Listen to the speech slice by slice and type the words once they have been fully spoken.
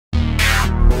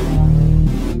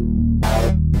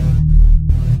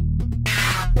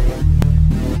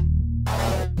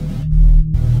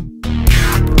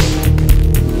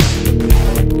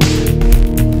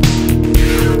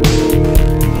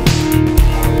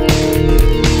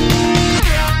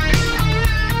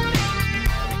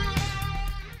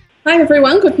Hi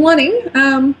everyone, good morning.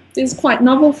 This is quite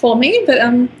novel for me, but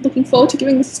I'm looking forward to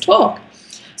giving this talk.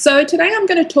 So today I'm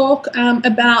going to talk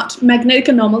about magnetic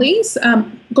anomalies,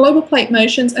 global plate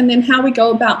motions, and then how we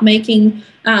go about making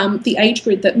the age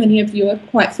grid that many of you are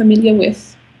quite familiar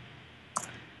with.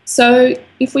 So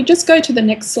if we just go to the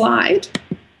next slide.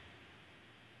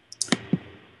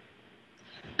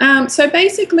 So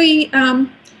basically,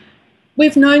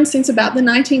 we've known since about the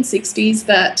 1960s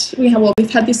that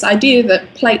we've had this idea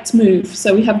that plates move.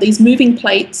 So we have these moving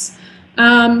plates.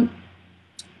 And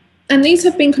these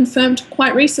have been confirmed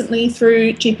quite recently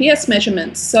through GPS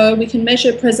measurements. So we can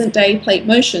measure present-day plate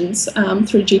motions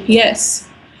through GPS.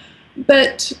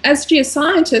 But as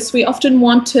geoscientists, we often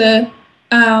want to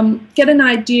get an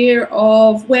idea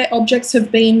of where objects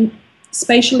have been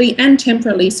spatially and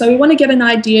temporally. So we want to get an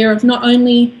idea of not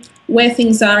only where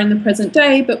things are in the present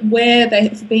day, but where they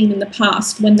have been in the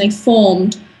past when they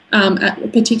formed at a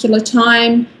particular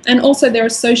time, and also their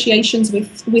associations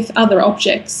with other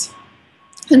objects.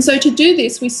 And so to do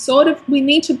this, we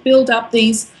need to build up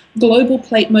these global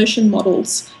plate motion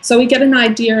models, so we get an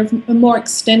idea of a more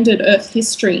extended Earth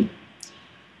history.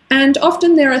 And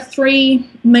often there are three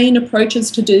main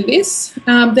approaches to do this.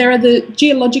 There are the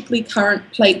geologically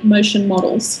current plate motion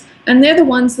models, and they're the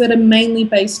ones that are mainly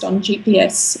based on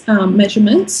GPS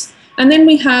measurements. And then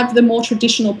we have the more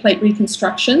traditional plate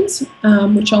reconstructions,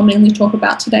 which I'll mainly talk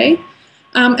about today.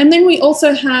 And then we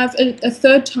also have a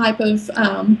third type of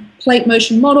plate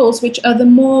motion models, which are the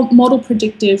more model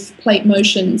predictive plate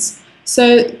motions.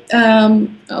 So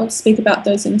I'll speak about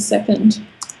those in a second.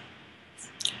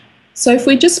 So if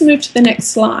we just move to the next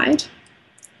slide.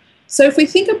 So if we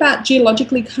think about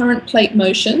geologically current plate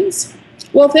motions,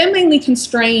 well, they're mainly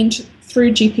constrained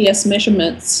through GPS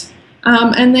measurements,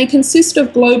 and they consist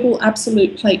of global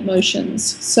absolute plate motions.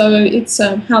 So it's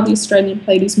how the Australian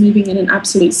plate is moving in an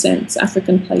absolute sense,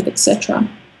 African plate, etc.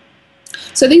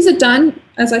 So these are done,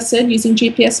 as I said, using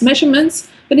GPS measurements,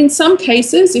 but in some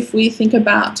cases, if we think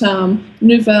about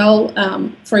Nouvelle,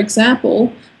 for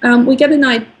example,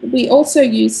 we also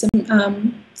use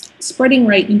some spreading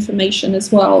rate information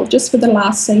as well, just for the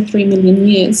last, say, 3 million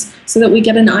years, so that we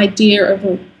get an idea of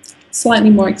a slightly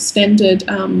more extended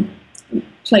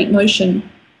plate motion.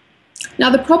 Now,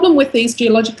 the problem with these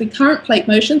geologically current plate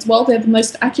motions, well, they're the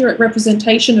most accurate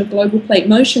representation of global plate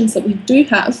motions that we do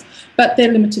have, but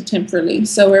they're limited temporally.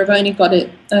 So we've only got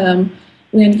it,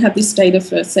 we only have this data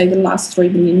for, say, the last 3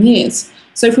 million years.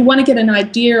 So if we want to get an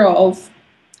idea of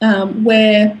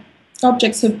where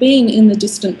objects have been in the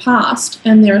distant past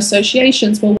and their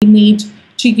associations, well, we need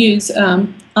to use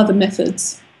other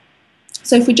methods.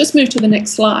 So if we just move to the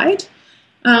next slide,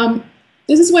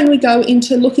 this is when we go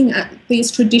into looking at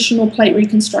these traditional plate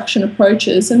reconstruction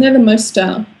approaches, and they're the most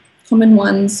common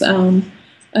ones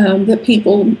that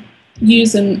people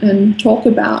use and talk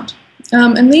about.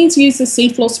 And these use the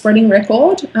seafloor spreading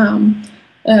record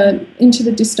into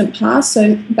the distant past,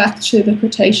 so back to the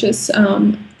Cretaceous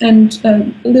and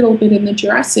a little bit in the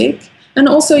Jurassic, and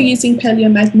also using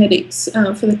paleomagnetics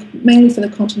mainly for the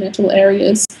continental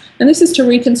areas. And this is to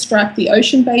reconstruct the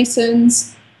ocean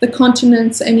basins, the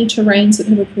continents, any terranes that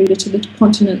have accreted to the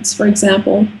continents, for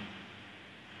example.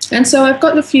 And so I've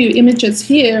got a few images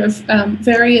here of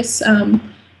various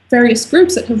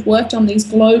groups that have worked on these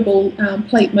global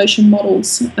plate motion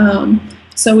models.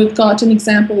 So we've got an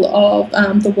example of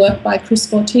the work by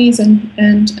Chris Ortiz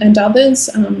and others.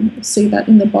 You'll see that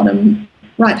in the bottom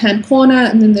right-hand corner,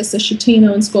 and then there's the Seton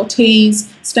and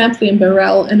Scortiz, Stampley and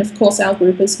Burrell, and of course our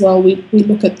group as well. We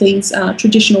look at these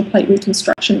traditional plate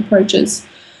reconstruction approaches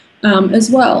as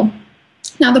well.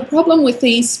 Now, the problem with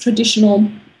these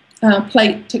traditional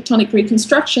plate tectonic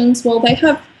reconstructions, well, they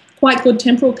have quite good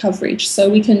temporal coverage, so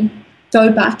we can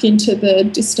go back into the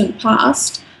distant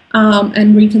past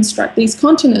and reconstruct these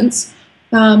continents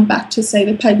back to, say,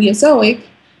 the Paleozoic,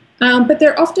 but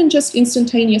they're often just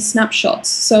instantaneous snapshots.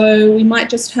 So we might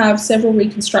just have several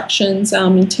reconstructions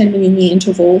in 10 million year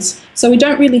intervals. So we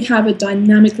don't really have a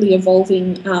dynamically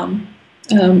evolving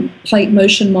plate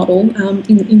motion model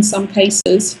in some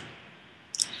cases.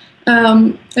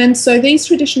 And so these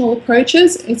traditional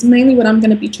approaches is mainly what I'm going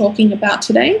to be talking about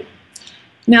today.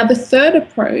 Now, the third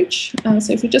approach,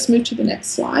 so if we just move to the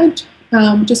next slide,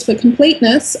 just for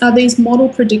completeness, are these model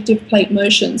predictive plate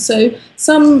motions. So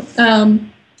some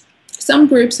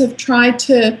groups have tried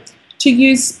to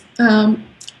use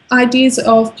ideas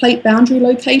of plate boundary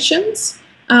locations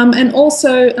and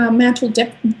also mantle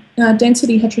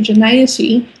density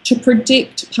heterogeneity to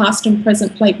predict past and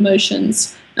present plate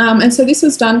motions. And so this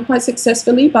was done quite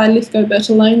successfully by Lithgow,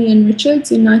 Bertoloni and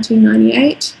Richards in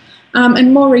 1998.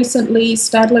 And more recently,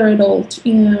 Stadler et al.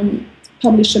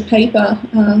 Published a paper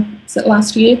is it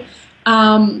last year,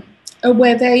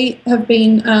 where they have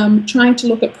been trying to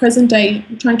look at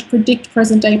trying to predict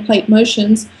present-day plate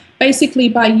motions, basically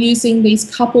by using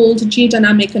these coupled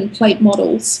geodynamic and plate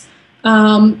models.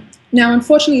 Now,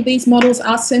 unfortunately, these models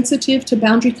are sensitive to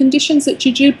boundary conditions that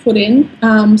you do put in,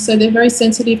 so they're very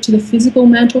sensitive to the physical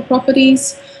mantle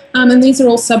properties, and these are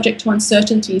all subject to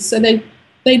uncertainty. So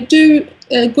they do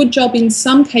a good job in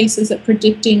some cases at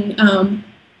predicting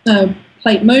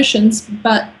plate motions,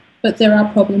 but there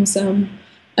are problems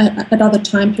at other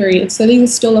time periods. So these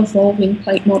are still evolving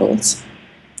plate models.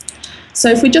 So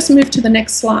if we just move to the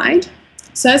next slide.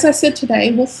 So as I said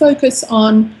today, we'll focus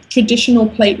on traditional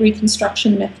plate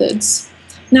reconstruction methods.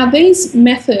 Now these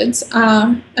methods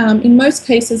are, in most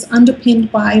cases, underpinned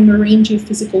by marine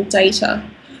geophysical data.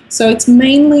 So it's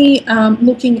mainly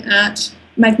looking at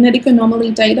magnetic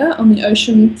anomaly data on the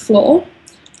ocean floor.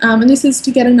 And this is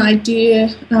to get an idea,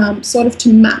 sort of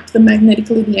to map the magnetic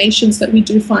lineations that we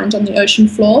do find on the ocean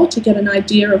floor, to get an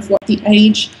idea of what the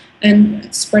age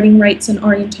and spreading rates and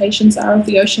orientations are of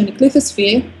the oceanic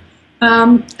lithosphere.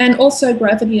 And also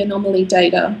gravity anomaly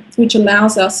data, which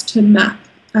allows us to map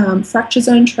fracture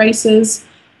zone traces,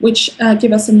 which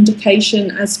give us an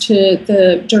indication as to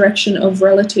the direction of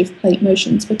relative plate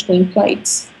motions between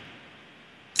plates.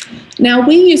 Now,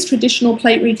 we use traditional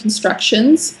plate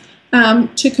reconstructions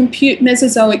to compute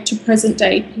Mesozoic to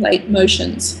present-day plate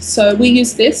motions. So we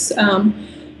use this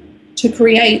to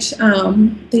create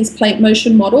these plate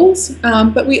motion models,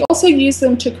 but we also use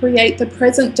them to create the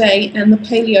present day and the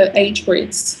paleo age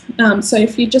grids. So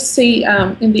if you just see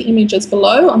in the images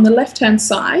below, on the left-hand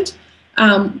side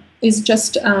is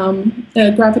just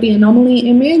a gravity anomaly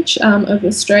image of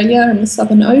Australia and the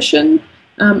Southern Ocean,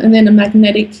 and then a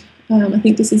magnetic, I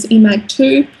think this is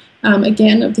EMAG2,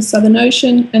 again of the Southern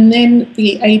Ocean, and then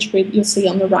the age grid you'll see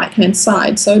on the right-hand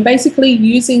side. So basically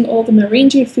using all the marine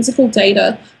geophysical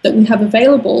data that we have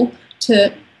available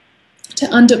to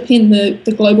underpin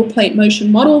the global plate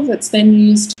motion model that's then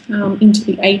used into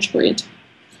the age grid.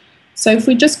 So if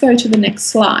we just go to the next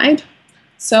slide.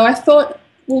 So I thought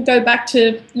we'll go back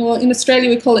to, well, in Australia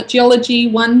we call it Geology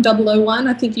 1001.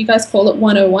 I think you guys call it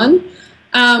 101.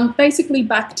 Basically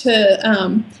back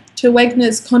to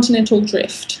Wegener's continental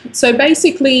drift. So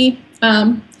basically,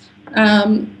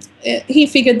 he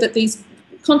figured that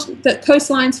that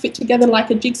coastlines fit together like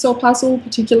a jigsaw puzzle,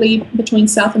 particularly between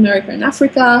South America and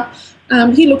Africa.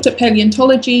 He looked at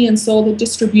paleontology and saw the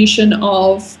distribution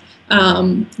of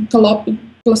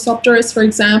Glossopteris, for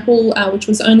example, which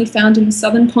was only found in the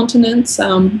southern continents,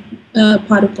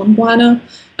 part of Gondwana.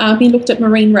 He looked at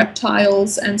marine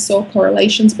reptiles and saw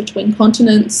correlations between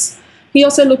continents. He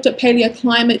also looked at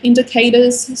paleoclimate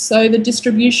indicators, so the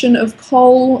distribution of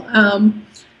coal,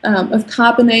 of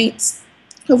carbonates,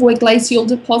 of where glacial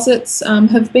deposits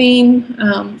have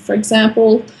been, for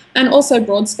example, and also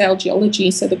broad-scale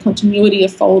geology, so the continuity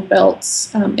of fold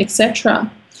belts, etc.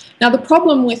 Now, the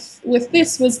problem with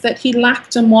this was that he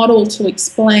lacked a model to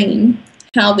explain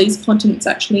how these continents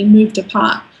actually moved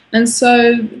apart, and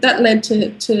so that led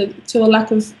to a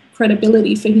lack of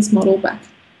credibility for his model back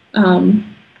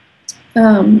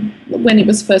when it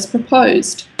was first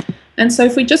proposed. And so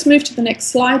if we just move to the next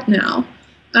slide now,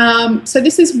 so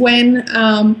this is when,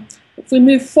 if we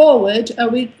move forward,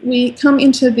 we come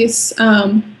into this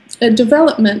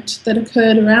development that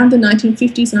occurred around the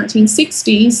 1950s,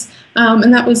 1960s,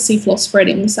 and that was seafloor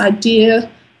spreading, this idea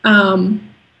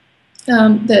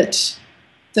that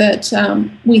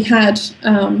we had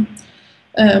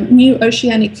new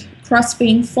oceanic crust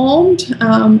being formed,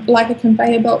 like a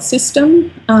conveyor belt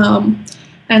system,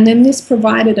 and then this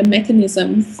provided a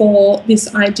mechanism for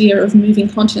this idea of moving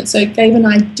continents. So it gave an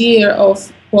idea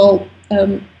of, well,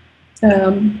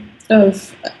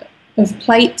 of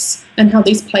plates and how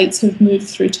these plates have moved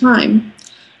through time.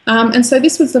 And so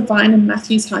this was the Vine and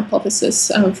Matthews hypothesis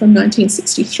from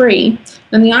 1963.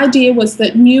 And the idea was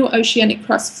that new oceanic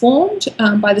crust formed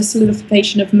by the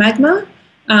solidification of magma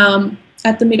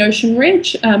at the mid-ocean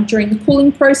ridge during the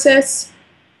cooling process,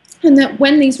 and that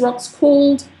when these rocks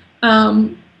cooled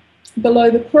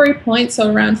below the Curie point,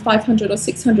 so around 500 or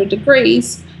 600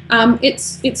 degrees,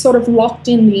 it sort of locked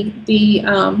in the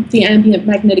ambient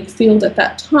magnetic field at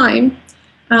that time,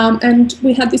 and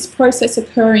we had this process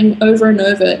occurring over and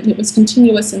over, and it was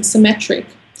continuous and symmetric.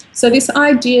 So this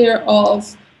idea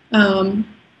of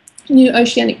new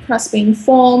oceanic crust being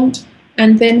formed,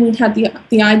 and then we had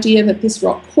the idea that this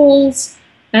rock cools,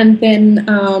 and then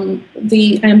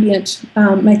the ambient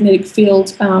magnetic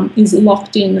field is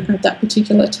locked in at that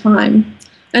particular time.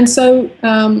 And so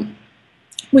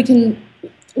we can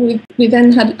we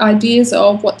then had ideas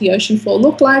of what the ocean floor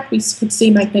looked like. We could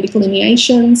see magnetic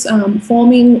lineations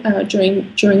forming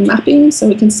during mapping, so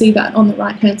we can see that on the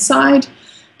right-hand side.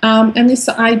 And this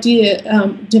idea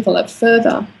developed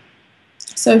further.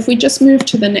 So if we just move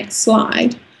to the next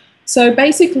slide. So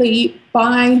basically,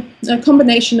 by a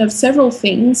combination of several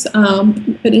things,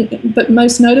 but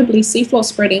most notably seafloor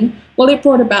spreading, well, it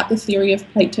brought about the theory of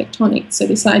plate tectonics. So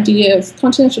this idea of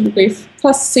continental drift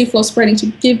plus seafloor spreading to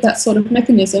give that sort of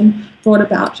mechanism brought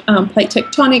about plate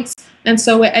tectonics. And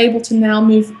so we're able to now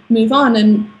move on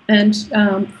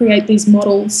and create these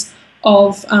models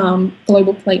of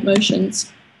global plate motions.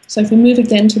 So if we move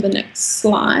again to the next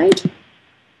slide.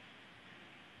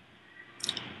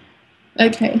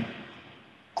 Okay.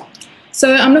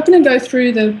 So I'm not going to go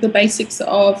through the basics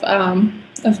of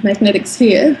magnetics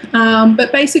here,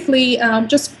 but basically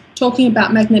just talking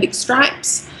about magnetic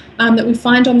stripes that we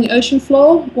find on the ocean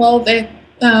floor. Well, they're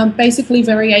basically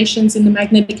variations in the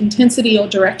magnetic intensity or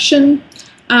direction,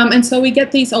 and so we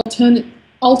get these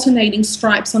alternating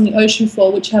stripes on the ocean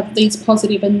floor, which have these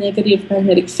positive and negative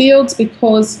magnetic fields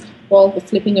because, well, the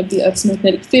flipping of the Earth's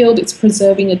magnetic field, it's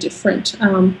preserving a different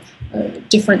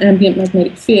ambient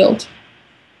magnetic field.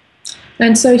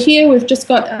 And so here we've just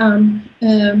got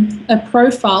a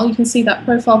profile. You can see that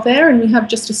profile there, and we have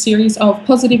just a series of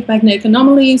positive magnetic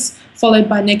anomalies followed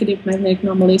by negative magnetic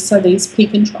anomalies, so these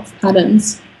peak and trough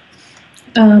patterns.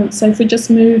 So if we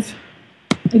just move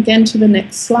again to the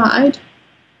next slide.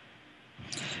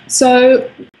 So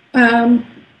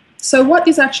what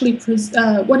is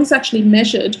actually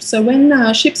measured? So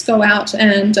when ships go out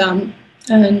and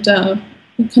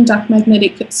conduct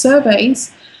magnetic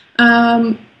surveys,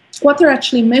 what they're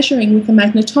actually measuring with a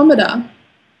magnetometer,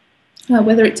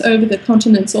 whether it's over the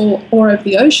continents or over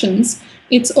the oceans,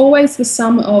 it's always the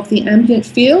sum of the ambient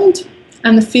field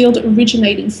and the field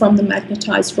originating from the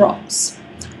magnetized rocks.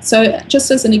 So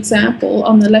just as an example,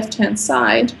 on the left-hand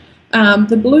side,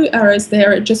 the blue arrows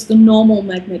there are just the normal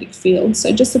magnetic field,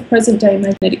 so just the present-day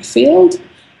magnetic field.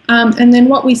 And then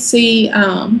what we see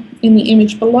in the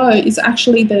image below is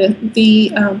actually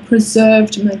the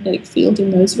preserved magnetic field in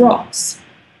those rocks.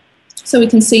 So we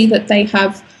can see that they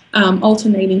have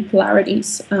alternating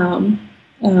polarities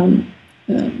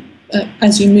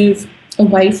as you move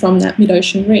away from that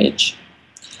mid-ocean ridge.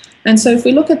 And so if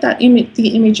we look at that the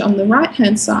image on the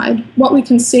right-hand side, what we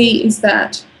can see is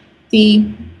that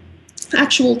the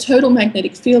actual total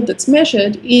magnetic field that's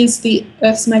measured is the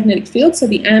Earth's magnetic field, so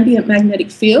the ambient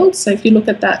magnetic field. So if you look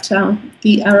at that,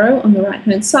 the arrow on the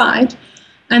right-hand side,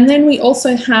 and then we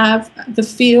also have the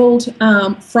field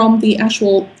from the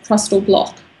actual crustal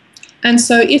block. And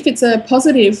so if it's a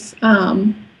positive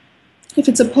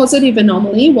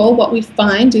anomaly, well, what we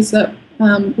find is that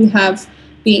we have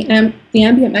the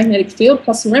ambient magnetic field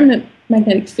plus the remnant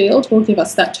magnetic field will give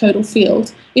us that total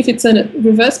field. If it's a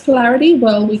reverse polarity,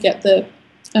 well, we get the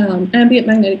ambient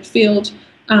magnetic field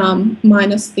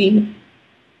minus the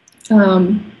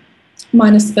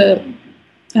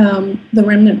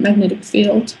remnant magnetic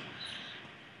field.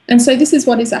 And so this is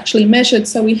what is actually measured.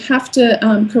 So we have to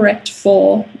correct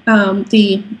for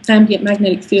the ambient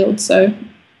magnetic field. So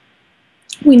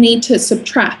we need to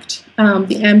subtract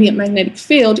the ambient magnetic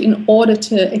field in order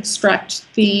to extract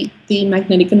the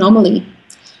magnetic anomaly.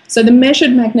 So the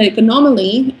measured magnetic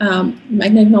anomaly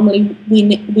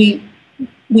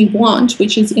we want,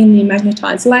 which is in the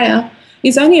magnetized layer,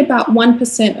 is only about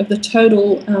 1% of the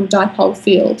total dipole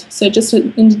field. So just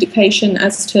an indication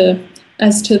as to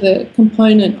the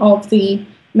component of the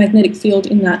magnetic field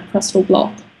in that crustal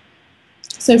block.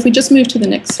 So if we just move to the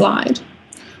next slide.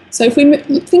 So if we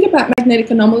think about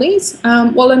magnetic anomalies,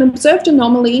 well, an observed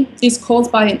anomaly is caused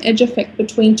by an edge effect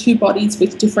between two bodies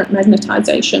with different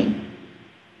magnetization.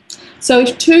 So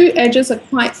if two edges are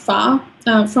quite far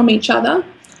from each other,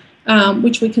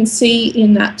 which we can see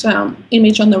in that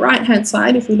image on the right-hand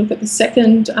side, if we look at the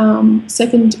second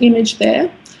image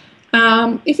there,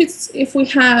 if we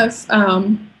have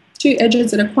two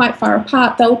edges that are quite far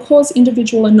apart, they'll cause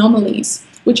individual anomalies,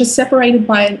 which are separated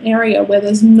by an area where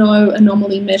there's no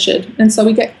anomaly measured. And so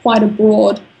we get quite a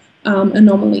broad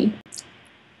anomaly.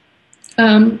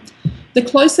 The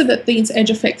closer that these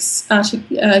edge effects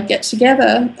get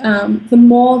together, the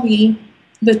more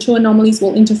the two anomalies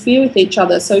will interfere with each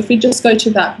other. So if we just go to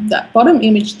that bottom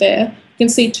image there, you can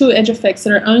see two edge effects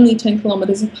that are only 10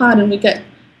 kilometers apart, and we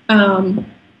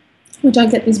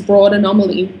don't get this broad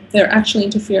anomaly. They're actually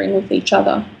interfering with each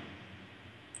other.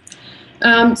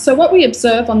 So what we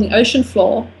observe on the ocean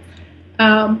floor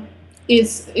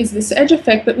is this edge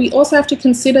effect, but we also have to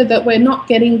consider that we're not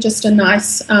getting just a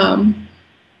nice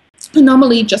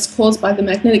anomaly just caused by the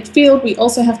magnetic field. We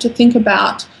also have to think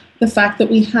about the fact that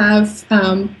we have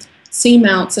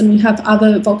seamounts and we have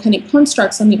other volcanic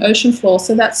constructs on the ocean floor.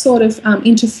 So that sort of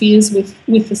interferes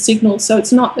with the signal. So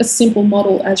it's not a simple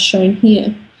model as shown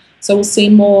here. So we'll see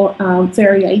more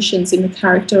variations in the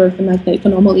character of the magnetic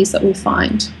anomalies that we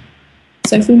find.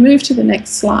 So if we move to the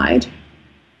next slide.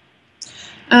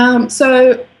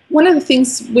 So one of the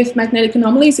things with magnetic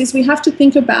anomalies is we have to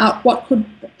think about what could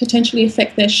potentially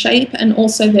affect their shape and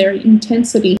also their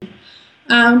intensity.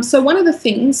 So one of the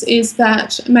things is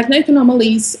that magnetic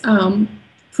anomalies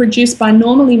produced by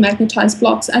normally magnetized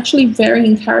blocks actually vary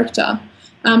in character.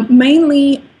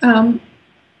 Mainly, well,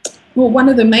 one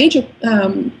of the major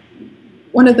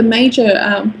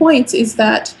points is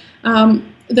that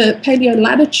the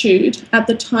paleolatitude at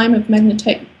the time of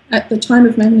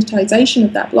magnetization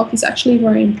of that block is actually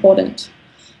very important,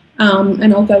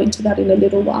 and I'll go into that in a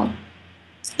little while.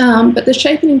 But the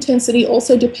shape and intensity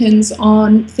also depends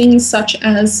on things such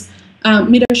as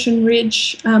mid-ocean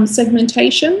ridge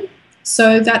segmentation.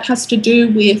 So that has to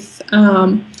do with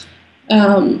the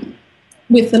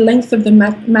length of the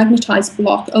magnetized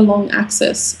block along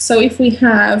axis. So if we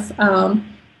have a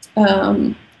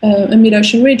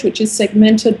mid-ocean ridge which is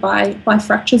segmented by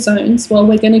fracture zones, well,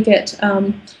 we're going to get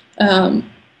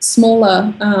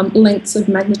smaller lengths of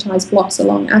magnetized blocks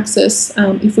along axis.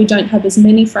 If we don't have as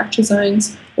many fracture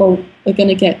zones, well, we're going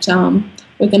to get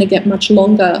much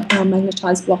longer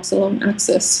magnetized blocks along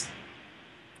axis.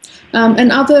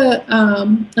 Another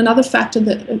factor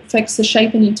that affects the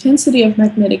shape and intensity of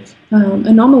magnetic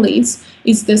anomalies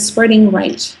is the spreading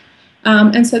rate.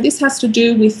 And so this has to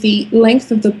do with the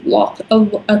length of the block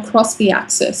across the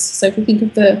axis. So if we think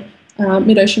of the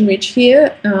mid-ocean ridge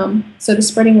here, so the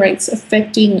spreading rate's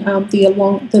affecting the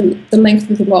length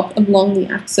of the block along the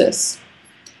axis.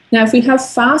 Now, if we have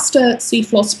faster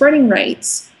seafloor spreading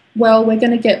rates, well, we're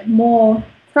going to get more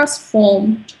crust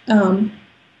formed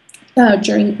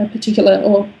during a particular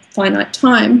or finite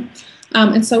time,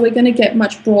 and so we're going to get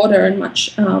much broader and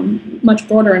much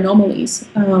broader anomalies.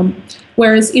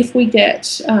 Whereas if we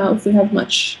have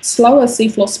much slower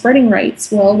seafloor spreading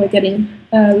rates, well, we're getting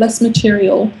less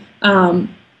material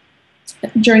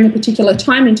during a particular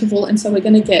time interval, and so we're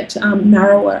going to get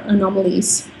narrower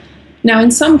anomalies. Now,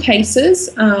 in some cases,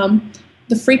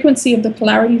 the frequency of the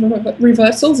polarity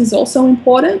reversals is also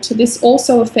important. This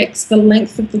also affects the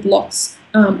length of the blocks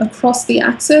across the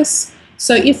axis.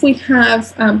 So if we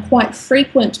have quite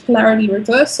frequent polarity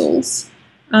reversals,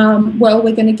 well,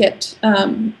 we're going to get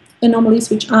anomalies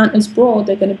which aren't as broad.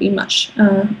 They're going to be much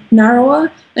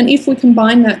narrower. And if we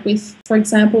combine that with, for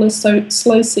example, a slow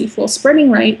seafloor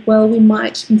spreading rate, well, we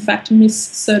might, in fact, miss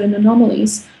certain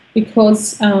anomalies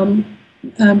because of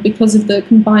the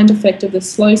combined effect of the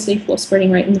slow seafloor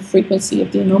spreading rate and the frequency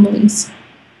of the anomalies.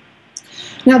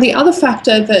 Now, the other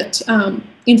factor that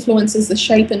influences the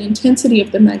shape and intensity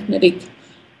of the magnetic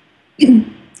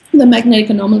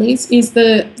anomalies is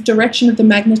the direction of the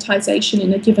magnetization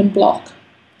in a given block.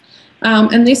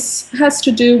 And this has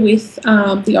to do with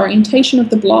the orientation of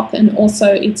the block and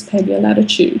also its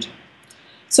paleolatitude.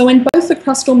 So when both the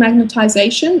crustal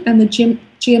magnetization and the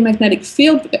geomagnetic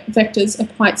field vectors are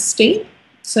quite steep,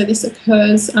 so this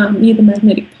occurs near the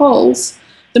magnetic poles,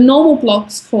 the normal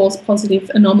blocks cause positive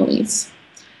anomalies.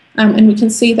 And we can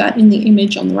see that in the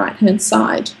image on the right-hand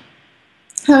side.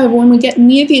 However, when we get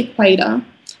near the equator,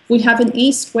 we have an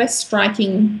east-west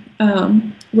striking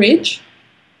ridge.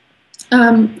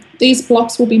 These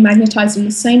blocks will be magnetized in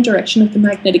the same direction of the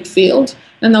magnetic field,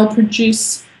 and they'll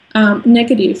produce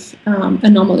negative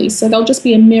anomalies. So they'll just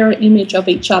be a mirror image of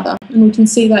each other, and we can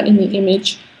see that in the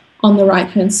image on the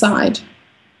right-hand side.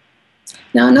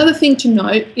 Now, another thing to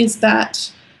note is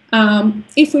that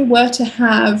if we were to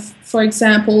have, for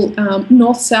example,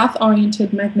 north-south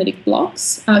oriented magnetic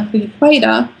blocks at the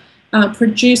equator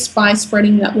produced by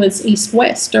spreading that was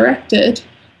east-west directed,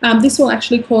 this will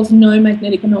actually cause no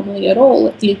magnetic anomaly at all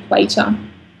at the equator.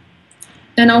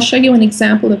 And I'll show you an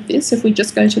example of this if we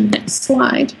just go to the next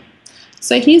slide.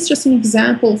 So here's just an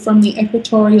example from the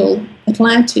equatorial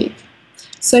Atlantic.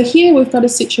 So here we've got a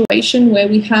situation where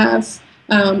we have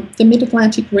the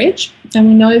mid-Atlantic ridge, and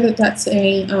we know that that's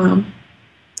a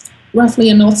roughly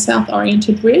a north-south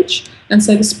oriented ridge, and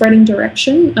so the spreading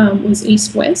direction was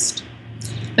east-west.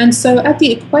 And so at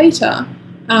the equator,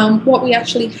 what we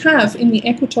actually have in the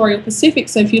equatorial Pacific,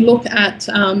 so if you look at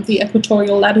the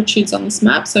equatorial latitudes on this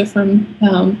map, so from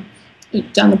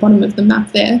down the bottom of the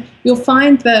map there, you'll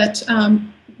find that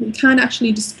we can't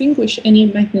actually distinguish any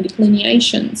magnetic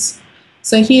lineations.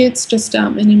 So here it's just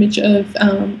an image of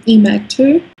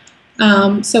EMAG2.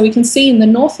 So we can see in the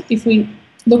north, if we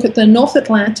look at the North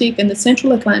Atlantic and the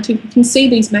Central Atlantic, we can see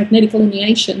these magnetic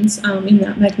lineations in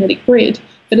that magnetic grid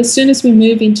But as soon as we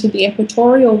move into the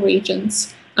equatorial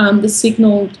regions, the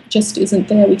signal just isn't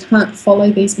there. We can't follow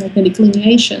these magnetic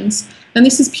lineations. And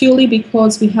this is purely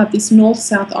because we have this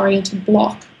north-south oriented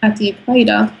block at the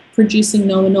equator producing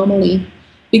no anomaly.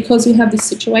 Because we have this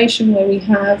situation where we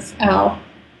have our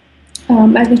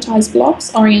magnetized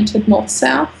blocks oriented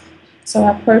north-south, so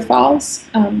our profiles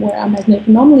where our magnetic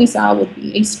anomalies are would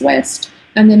be east-west,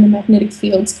 and then the magnetic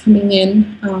fields coming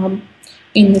in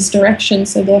this direction,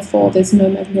 so therefore there's no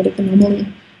magnetic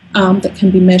anomaly that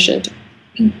can be measured.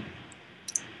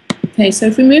 Okay, so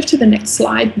if we move to the next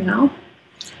slide now.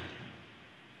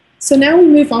 So now we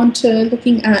move on to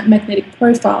looking at magnetic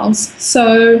profiles.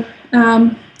 So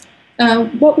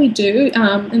what we do,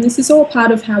 and this is all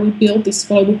part of how we build this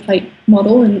global plate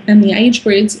model and the age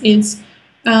grids, is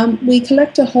we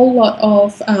collect a whole lot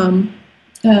of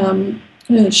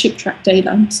ship track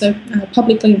data, so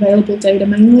publicly available data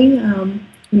mainly, and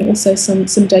also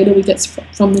some data we get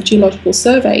from the geological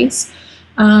surveys.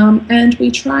 And we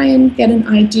try and get an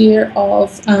idea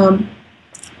of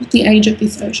what the age of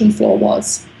this ocean floor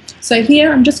was. So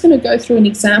here I'm just going to go through an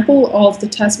example of the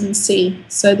Tasman Sea.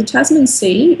 So the Tasman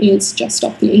Sea is just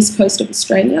off the east coast of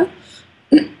Australia.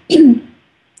 And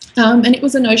it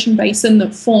was an ocean basin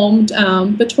that formed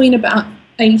between about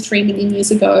 83 million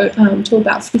years ago to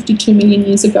about 52 million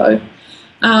years ago.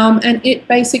 And it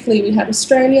basically, we had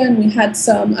Australia and we had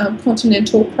some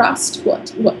continental crust,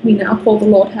 what we now call the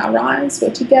Lord Howe Rise,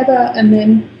 were together, and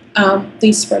then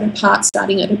these spread apart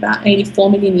starting at about 84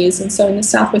 million years. And so in the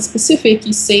Southwest Pacific,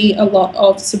 you see a lot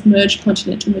of submerged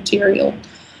continental material.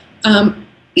 And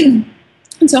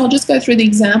so I'll just go through the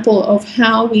example of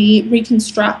how we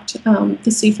reconstruct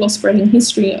the seafloor spreading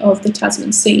history of the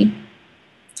Tasman Sea.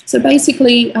 So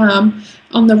basically,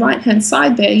 on the right-hand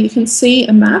side there, you can see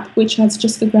a map which has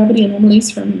just the gravity anomalies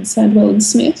from Sandwell and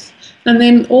Smith. And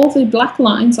then all the black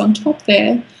lines on top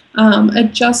there are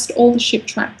just all the ship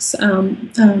tracks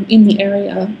in the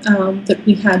area that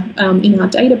we had in our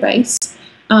database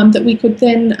that we could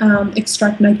then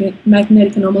extract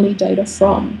magnetic anomaly data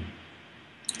from.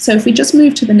 So if we just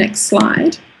move to the next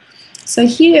slide. So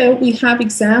here we have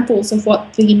examples of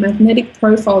what the magnetic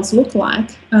profiles look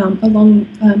like along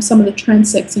some of the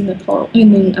transects in the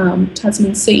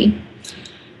Tasman Sea.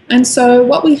 And so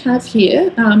what we have here,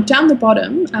 down the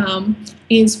bottom,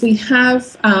 is we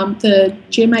have the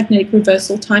geomagnetic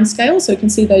reversal timescale. So you can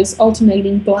see those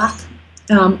alternating black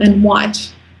and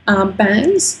white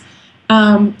bands.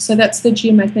 So that's the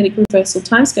geomagnetic reversal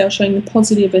timescale showing the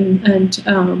positive and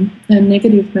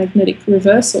negative magnetic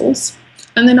reversals.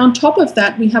 And then on top of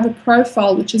that, we have a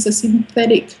profile, which is a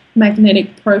synthetic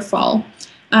magnetic profile,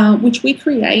 which we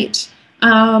create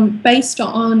based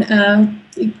on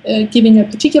giving a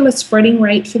particular spreading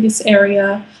rate for this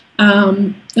area,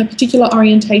 a particular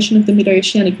orientation of the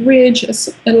mid-oceanic ridge,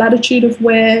 a latitude of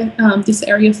where this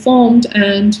area formed,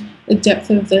 and the depth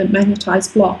of the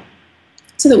magnetized block,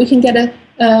 so that we can get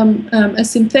a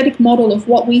synthetic model of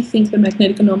what we think the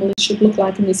magnetic anomalies should look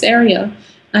like in this area.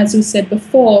 As we said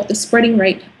before, the spreading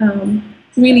rate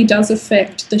really does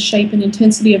affect the shape and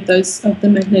intensity of the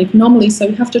magnetic anomalies, so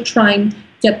we have to try and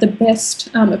get the best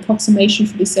approximation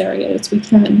for this area as we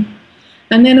can.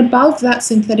 And then above that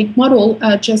synthetic model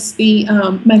are just the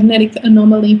magnetic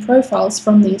anomaly profiles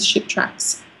from these ship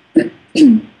tracks.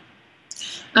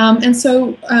 And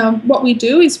so what we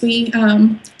do is we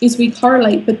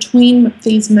correlate between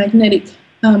these magnetic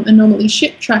anomaly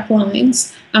ship track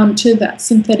lines to that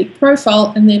synthetic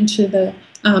profile and then to the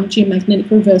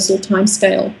geomagnetic reversal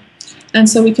timescale. And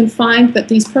so we can find that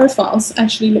these profiles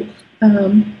actually look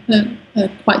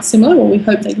quite similar, or we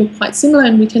hope they look quite similar,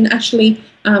 and we can actually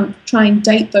try and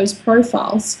date those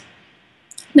profiles.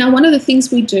 Now, one of the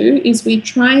things we do is we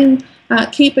try and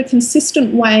keep a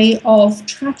consistent way of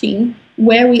tracking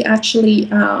where we actually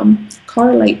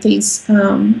correlate these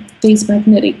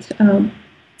magnetic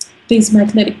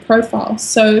profiles.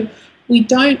 So we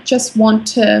don't just want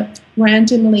to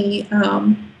randomly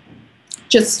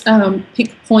just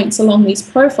pick points along these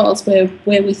profiles where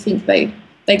we think they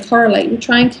correlate. We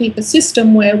try and keep a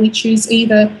system where we choose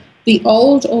either the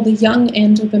old or the young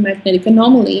end of the magnetic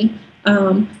anomaly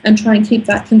and try and keep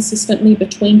that consistently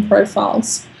between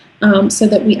profiles so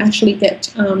that we actually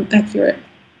get accurate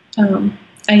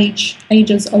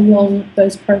ages along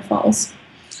those profiles.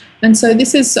 And so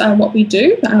this is what we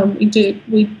do. We did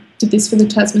this for the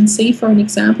Tasman Sea, for an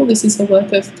example. This is the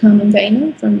work of Carmen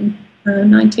Gaynor from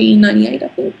 1998, I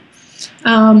think.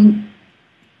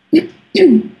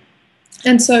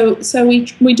 And so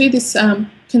we do this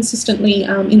consistently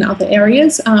in other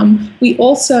areas. We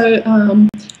also,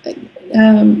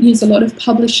 use a lot of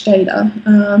published data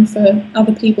for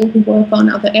other people who work on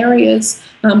other areas,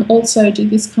 also do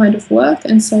this kind of work,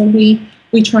 and so we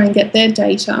try and get their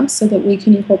data so that we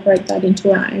can incorporate that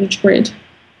into our age grid.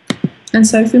 And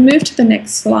so if we move to the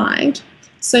next slide,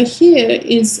 so here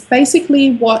is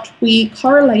basically what we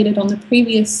correlated on the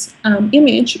previous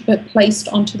image but placed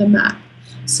onto the map.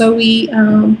 So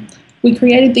we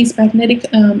created these magnetic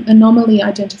anomaly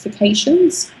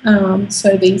identifications,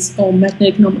 so these, or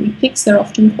magnetic anomaly picks they're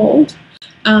often called.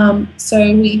 So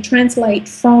we translate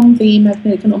from the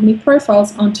magnetic anomaly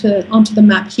profiles onto the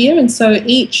map here, and so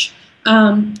each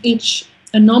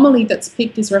anomaly that's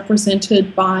picked is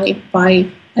represented by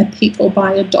a pick or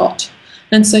by a dot.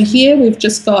 And so here we've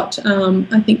just got,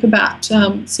 I think, about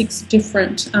 6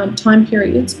 different time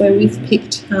periods where we've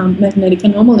picked magnetic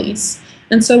anomalies.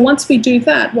 And so once we do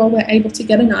that, well, we're able to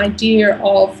get an idea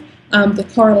of the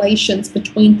correlations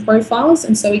between profiles,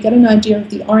 and so we get an idea of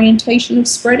the orientation of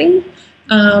spreading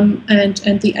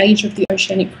and the age of the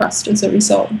oceanic crust as a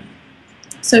result.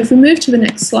 So if we move to the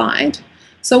next slide,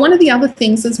 so one of the other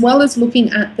things, as well as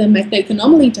looking at the magnetic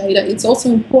anomaly data, it's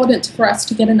also important for us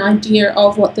to get an idea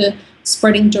of what the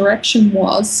spreading direction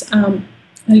was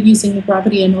using the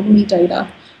gravity anomaly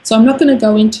data. So I'm not going to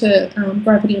go into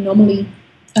gravity anomaly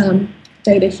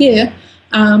data here,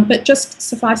 but just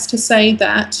suffice to say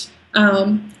that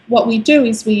what we do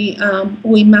is we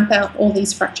map out all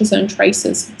these fracture zone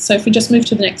traces. So if we just move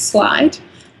to the next slide,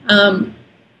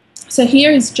 so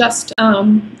here is just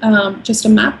a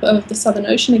map of the Southern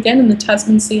Ocean again, and the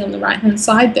Tasman Sea on the right-hand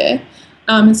side there.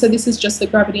 And so this is just the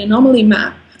gravity anomaly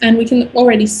map, and we can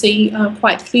already see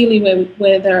quite clearly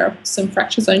where there are some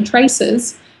fracture zone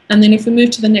traces. And then if we move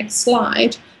to the next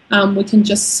slide, we can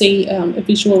just see a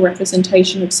visual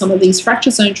representation of some of these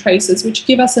fracture zone traces, which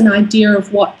give us an idea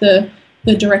of what the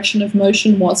direction of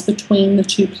motion was between the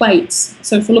two plates.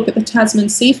 So if we look at the Tasman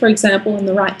Sea, for example, on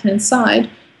the right-hand side,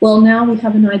 well, now we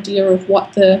have an idea of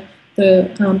what the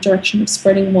direction of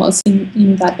spreading was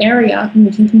in that area, and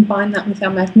we can combine that with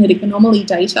our magnetic anomaly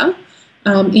data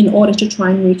in order to try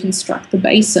and reconstruct the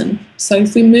basin. So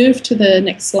if we move to the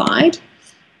next slide,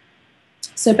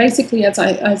 so basically, as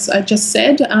I just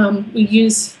said,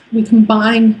 we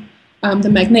combine the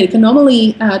magnetic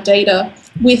anomaly data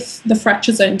with the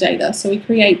fracture zone data. So we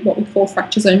create what we call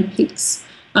fracture zone picks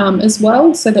as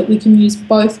well, so that we can use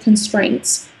both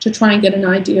constraints to try and get an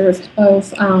idea of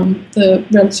the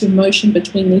relative motion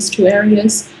between these two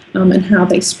areas and how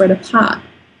they spread apart.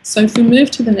 So if we move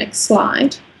to the next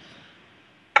slide,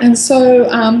 and so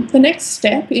the next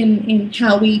step in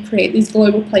how we create these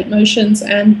global plate motions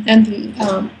and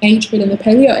the age grid and the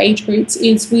paleo age grids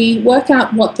is we work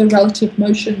out what the relative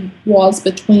motion was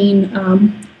between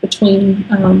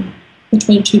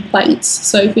two plates.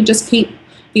 So if we just keep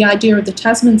the idea of the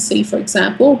Tasman Sea, for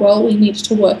example, well, we need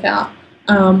to work out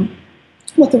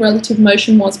what the relative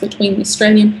motion was between the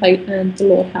Australian plate and the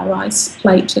Lord Howe Ice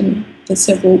plate and the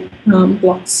several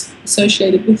blocks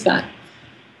associated with that.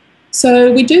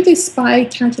 So we do this by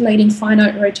calculating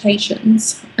finite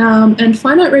rotations. And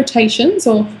finite rotations,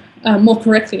 or more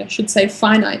correctly, I should say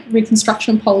finite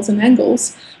reconstruction poles and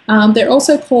angles, they're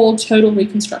also called total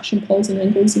reconstruction poles and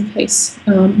angles in case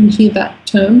you hear that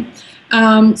term.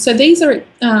 So these are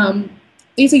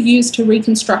used to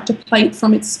reconstruct a plate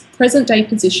from its present day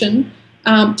position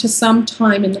to some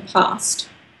time in the past.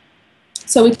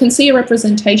 So we can see a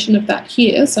representation of that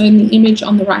here. So in the image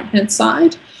on the right hand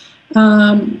side,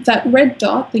 that red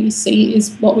dot that you see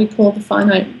is what we call the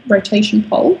finite rotation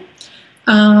pole.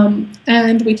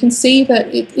 And we can see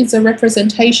that it is a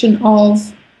representation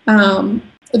of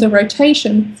the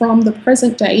rotation from the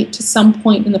present day to some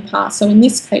point in the past. So in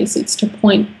this case, it's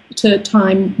to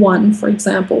time 1, for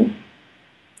example.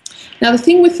 Now, the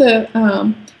thing with the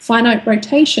finite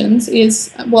rotations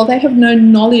is, well, they have no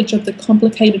knowledge of the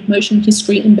complicated motion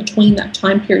history in between that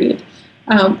time period.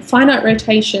 Finite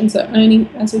rotations are only,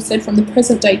 as we said, from the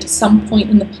present day to some point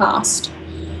in the past.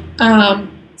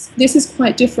 This is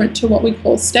quite different to what we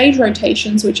call stage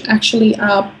rotations, which actually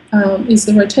is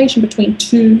the rotation between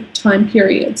 2 time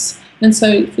periods. And so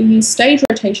if we use stage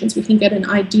rotations, we can get an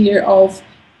idea of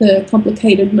the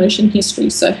complicated motion history,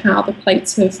 so how the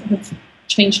plates have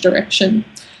changed direction.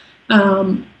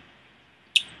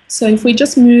 So if we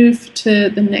just move to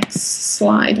the next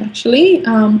slide, actually.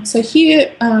 So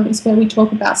here is where we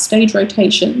talk about stage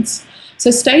rotations.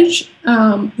 So stage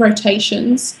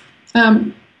rotations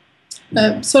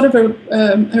sort of are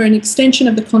an extension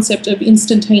of the concept of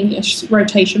instantaneous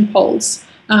rotation poles,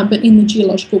 but in the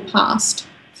geological past.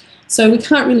 So we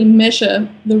can't really measure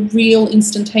the real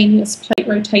instantaneous plate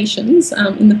rotations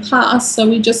in the past, so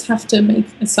we just have to make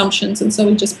assumptions, and so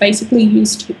we just basically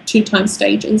use two time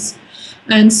stages.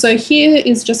 And so here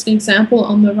is just an example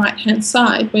on the right-hand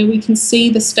side where we can see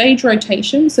the stage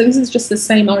rotation. So this is just the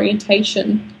same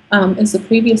orientation as the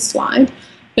previous slide,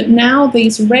 but now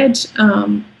these red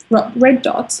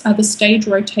dots are the stage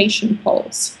rotation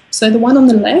poles. So the one on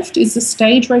the left is the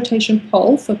stage rotation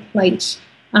pole for plate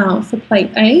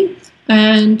A,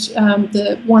 and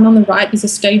the one on the right is a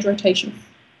stage rotation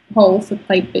pole for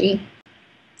plate B.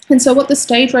 And so what the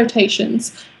stage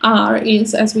rotations are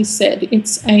is, as we said,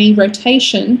 it's a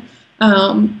rotation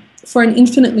for an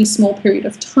infinitely small period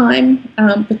of time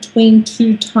between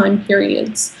two time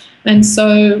periods. And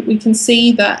so we can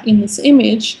see that in this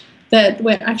image that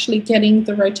we're actually getting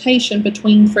the rotation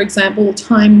between, for example,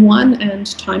 time 1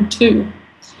 and time 2.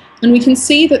 And we can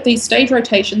see that these stage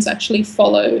rotations actually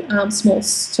follow small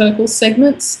circle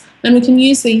segments, and we can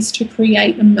use these to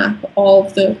create a map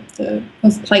of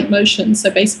of plate motion. So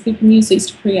basically we can use these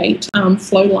to create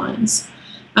flow lines.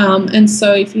 And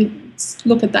so if you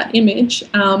look at that image,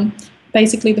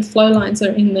 basically the flow lines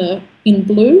are in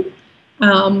blue,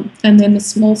 and then the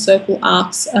small circle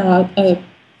arcs are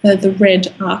the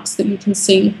red arcs that you can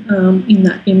see in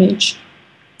that image.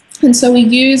 And so we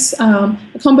use a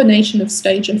combination of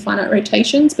stage and finite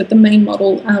rotations, but the main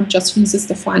model just uses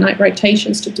the finite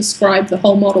rotations to describe the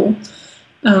whole model.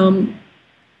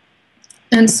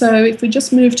 And so if we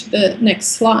just move to the next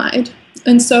slide,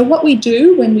 and so what we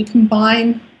do when we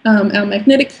combine our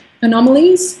magnetic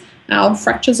anomalies, our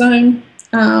fracture zone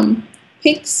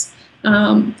peaks,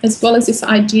 as well as this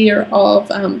idea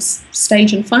of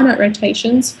stage and finite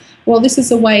rotations, well, this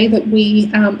is a way that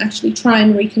we actually try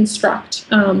and reconstruct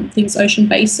these ocean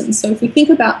basins. So if we think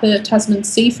about the Tasman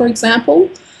Sea, for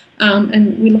example,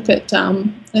 and we look at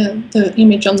the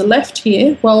image on the left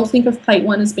here, well, think of plate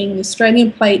 1 as being the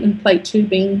Australian plate and plate 2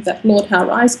 being that Lord Howe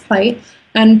Rise plate.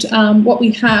 And what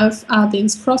we have are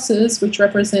these crosses which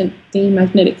represent the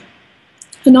magnetic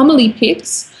anomaly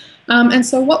peaks. And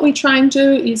so what we try and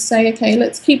do is say, okay,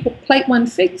 let's keep plate 1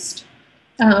 fixed,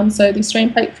 so the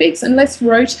Australian plate fixed, and let's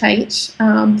rotate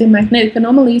the magnetic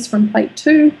anomalies from plate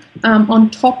 2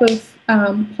 on top of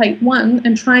plate 1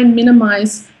 and try and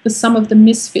minimize the sum of the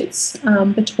misfits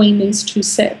between these two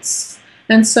sets.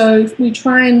 And so we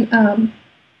try and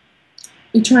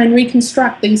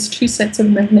reconstruct these two sets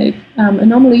of magnetic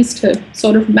anomalies to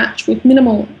sort of match with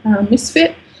minimal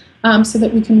misfit, so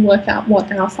that we can work out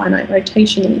what our finite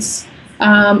rotation is.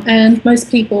 And most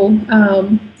people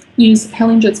use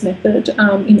Hellinger's method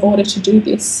in order to do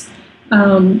this,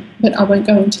 but I won't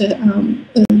go into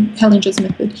Hellinger's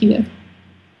method here.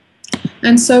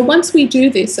 And so once we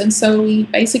do this, and so we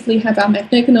basically have our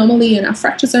magnetic anomaly and our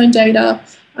fracture zone data,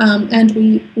 and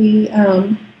we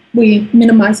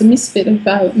minimize the misfit of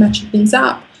matching things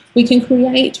up, we can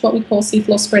create what we call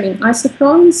seafloor spreading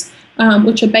isochrons,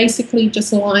 which are basically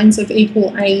just lines of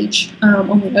equal age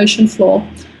on the ocean floor.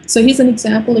 So here's an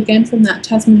example again from that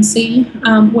Tasman Sea,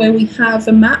 where we have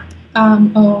a map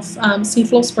of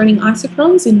seafloor spreading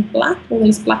isochrons in black, all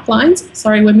these black lines.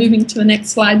 Sorry, we're moving to the next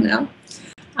slide now.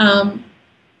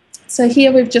 So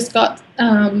here we've just got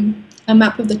a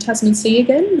map of the Tasman Sea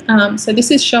again. So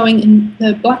this is showing in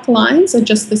the black lines are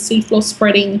just the seafloor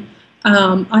spreading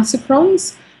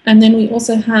isochrons. And then we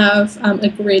also have a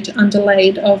grid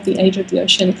underlaid of the age of the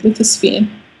oceanic lithosphere.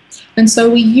 And so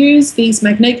we use these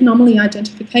magnetic anomaly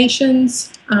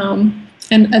identifications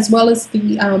and as well as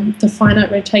the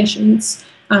finite rotations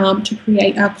to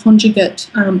create our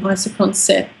conjugate isochron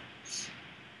set.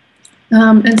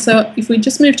 And so if we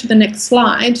just move to the next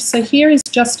slide, so here is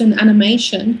just an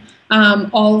animation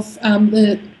of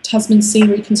the Tasman Sea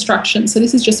reconstruction. So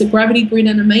this is just a gravity grid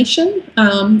animation.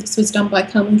 This was done by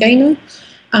Carmen Gaynor.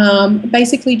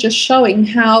 Basically just showing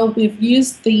how we've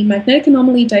used the magnetic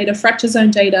anomaly data, fracture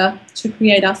zone data, to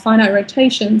create our finite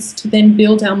rotations to then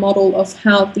build our model of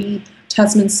how the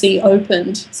Tasman Sea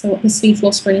opened, so what the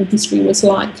seafloor spreading history was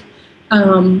like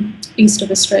east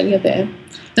of Australia there.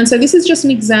 And so this is just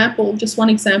an example, just one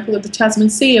example of the Tasman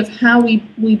Sea of how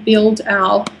we build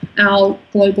our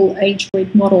global age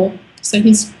grid model. So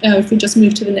here's, if we just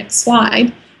move to the next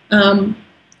slide,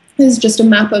 this is just a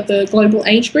map of the global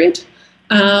age grid.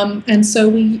 And so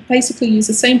we basically use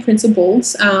the same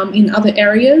principles in other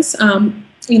areas.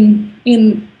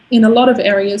 In a lot of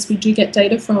areas, we do get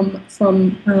data from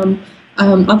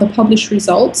other published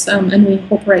results, and we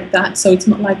incorporate that. So it's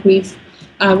not like we've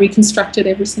reconstructed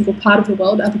every single part of the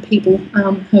world. Other people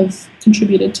have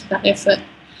contributed to that effort.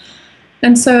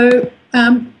 And so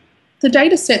the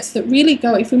data sets that really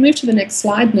go, if we move to the next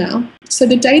slide now, so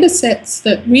the data sets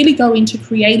that really go into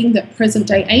creating that present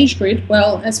day age grid,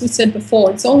 well, as we said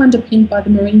before, it's all underpinned by the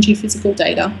marine geophysical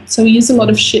data. So we use a lot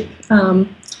of ship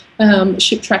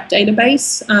track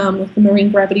database with the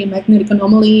marine gravity and magnetic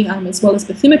anomaly, as well as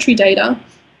bathymetry data.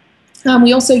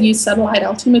 We also use satellite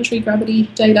altimetry gravity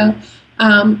data,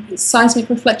 seismic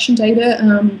reflection data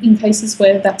in cases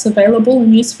where that's available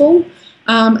and useful.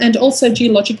 And also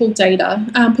geological data,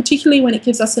 particularly when it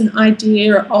gives us an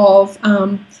idea of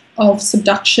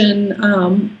subduction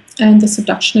and the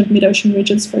subduction of mid-ocean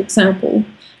ridges, for example.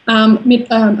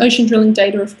 Ocean drilling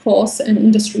data, of course, and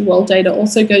industry well data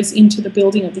also goes into the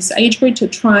building of this age grid to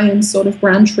try and sort of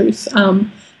ground truth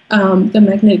the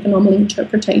magnetic anomaly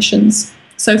interpretations.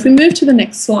 So if we move to the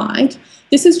next slide,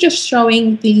 this is just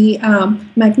showing the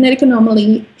magnetic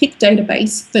anomaly PIC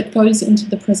database that goes into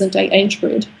the present day age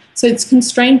grid. So it's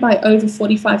constrained by over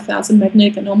 45,000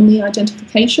 magnetic anomaly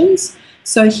identifications.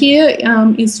 So here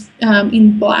is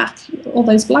in black, all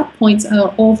those black points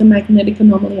are all the magnetic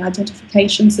anomaly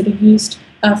identifications that are used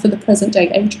for the present day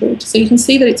age grid. So you can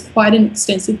see that it's quite an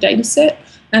extensive data set,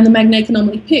 and the magnetic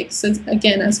anomaly PICs,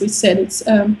 again, as we said, it's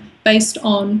based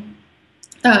on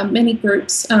many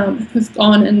groups have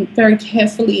gone and very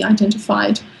carefully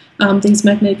identified these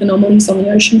magnetic anomalies on the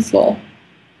ocean floor.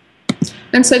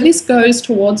 And so this goes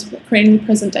towards creating the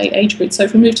present day age grid. So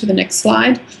if we move to the next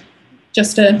slide,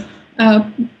 just a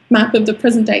map of the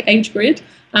present day age grid.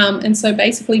 And so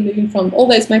basically moving from all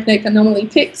those magnetic anomaly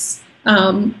PICs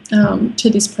to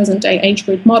this present day age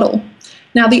grid model.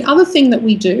 Now, the other thing that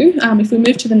we do, if we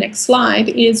move to the next slide,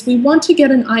 is we want to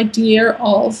get an idea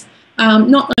of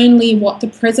not only what the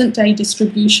present day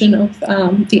distribution of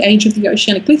the age of the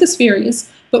oceanic lithosphere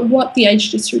is, but what the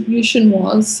age distribution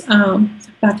was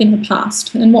back in the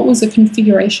past, and what was the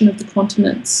configuration of the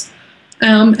continents.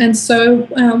 And so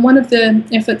one of the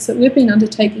efforts that we've been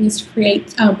undertaking is to create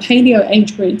paleo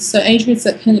age grids, so age grids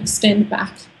that can extend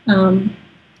back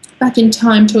in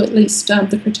time to at least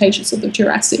the Cretaceous or the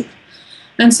Jurassic.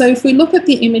 And so if we look at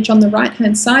the image on the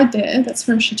right-hand side there, that's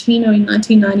from Seton in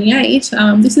 1998,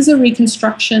 this is a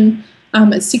reconstruction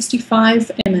at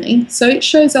 65 MA. So it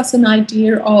shows us an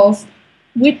idea of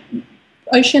which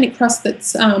oceanic crust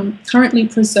that's currently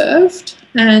preserved,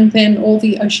 and then all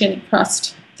the oceanic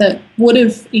crust that would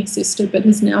have existed but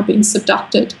has now been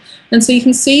subducted. And so you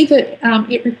can see that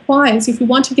it requires, if we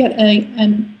want to get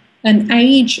an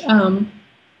age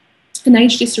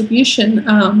distribution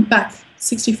back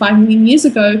 65 million years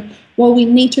ago, well, we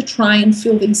need to try and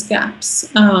fill these gaps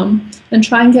and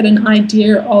try and get an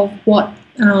idea of what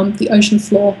the ocean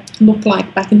floor looked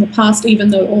like back in the past, even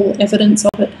though all evidence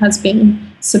of it has been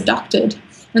subducted.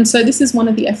 And so this is one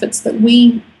of the efforts that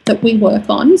we work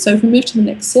on. So if we move to the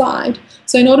next slide,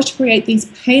 so in order to create these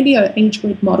paleo age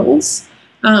grid models,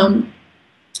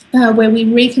 where we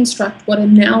reconstruct what are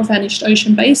now vanished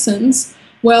ocean basins,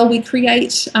 well, we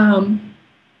create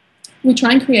we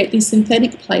try and create these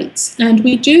synthetic plates, and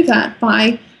we do that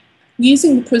by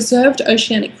using the preserved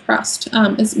oceanic crust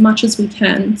as much as we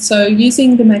can. So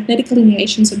using the magnetic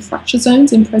lineations and fracture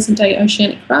zones in present-day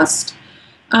oceanic crust,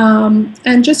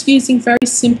 and just using very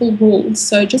simple rules.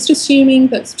 So just assuming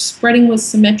that spreading was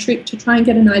symmetric to try and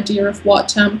get an idea of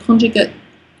what conjugate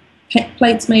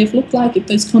plates may have looked like if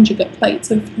those conjugate plates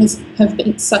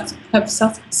have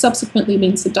subsequently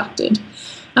been subducted.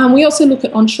 We also look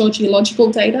at onshore geological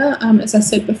data, as I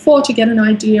said before, to get an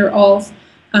idea of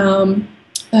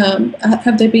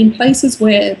have there been places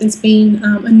where there's been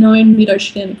a known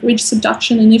mid-oceanic ridge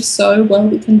subduction, and if so, well,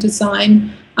 we can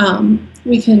design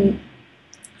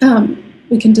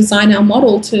design our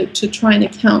model to try and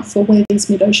account for where these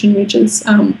mid-ocean ridges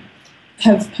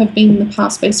have been in the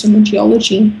past based on the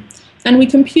geology, and we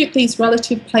compute these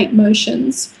relative plate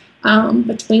motions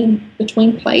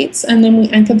between plates, and then we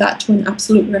anchor that to an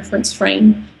absolute reference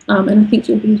frame. And I think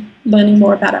you'll be learning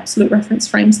more about absolute reference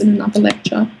frames in another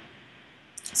lecture.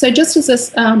 So just as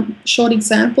a short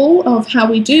example of how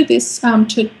we do this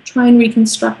to try and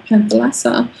reconstruct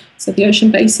Panthalassa, so the ocean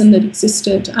basin that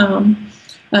existed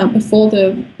before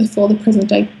the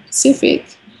present-day Pacific.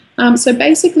 So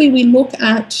basically we look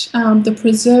at the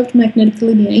preserved magnetic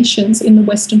lineations in the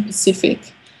Western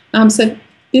Pacific. So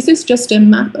this is just a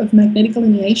map of magnetic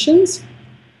lineations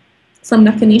from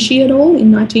Nakanishi et al.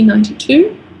 In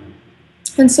 1992.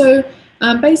 And so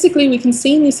basically we can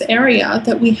see in this area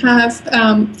that we have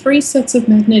 3 sets of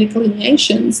magnetic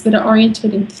lineations that are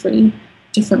oriented in 3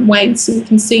 different ways. So we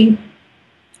can see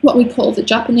what we call the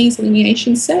Japanese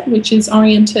lineation set, which is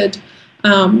oriented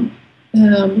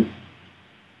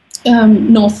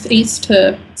northeast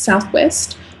to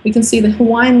southwest. We can see the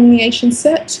Hawaiian lineation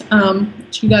set,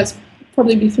 which you guys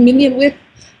probably be familiar with,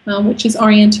 which is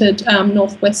oriented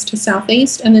northwest to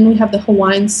southeast. And then we have the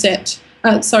Hawaiian set,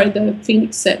 the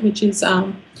Phoenix set, which is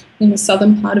in the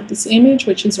southern part of this image,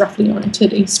 which is roughly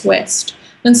oriented east-west.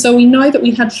 And so we know that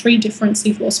we had 3 different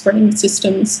seafloor spreading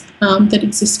systems that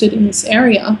existed in this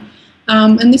area.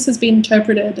 And this has been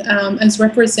interpreted as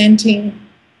representing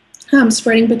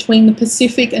spreading between the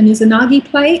Pacific and Izanagi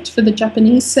plate for the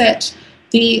Japanese set,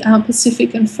 the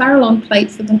Pacific and Farallon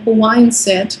plate for the Hawaiian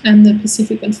set, and the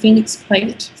Pacific and Phoenix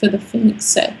plate for the Phoenix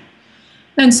set.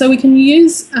 And so we can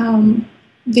use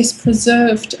this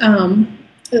preserved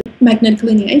magnetic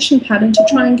lineation pattern to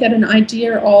try and get an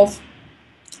idea of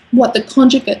what the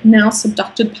conjugate now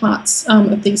subducted parts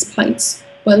of these plates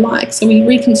were like. So we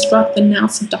reconstruct the now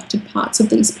subducted parts of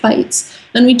these plates.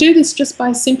 And we do this just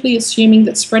by simply assuming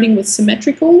that spreading was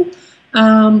symmetrical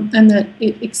and that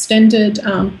it extended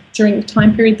during the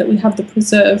time period that we have the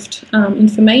preserved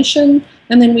information.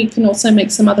 And then we can also make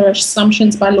some other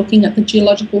assumptions by looking at the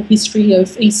geological history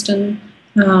of East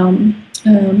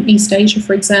Asia,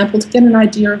 for example, to get an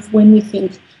idea of when we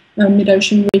think a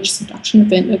mid-ocean ridge subduction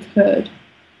event occurred.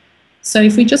 So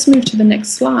if we just move to the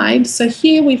next slide, so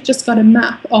here we've just got a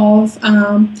map of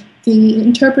the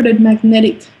interpreted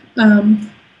magnetic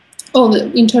or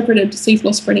the interpreted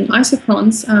seafloor spreading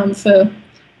isochrons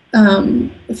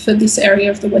for this area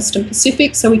of the Western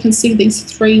Pacific. So we can see these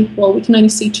 3, well, we can only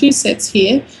see 2 sets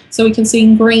here. So we can see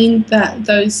in green that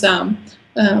those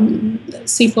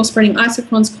seafloor spreading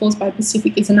isochrons caused by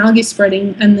Pacific Izanagi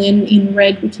spreading, and then in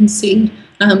red we can see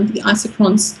the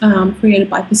isochrons created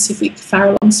by Pacific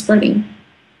Farallon spreading.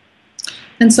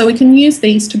 And so we can use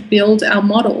these to build our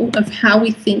model of how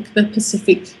we think the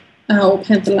Pacific or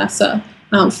Panthalassa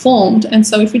formed. And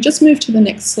so if we just move to the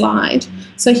next slide,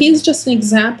 so here's just an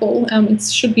example, it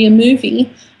should be a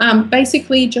movie,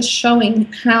 basically just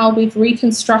showing how we've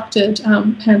reconstructed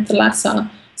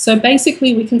Panthalassa. So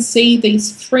basically we can see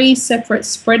these 3 separate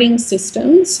spreading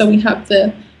systems. So we have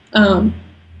the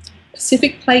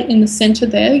Pacific plate in the center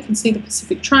there, you can see the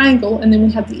Pacific triangle, and then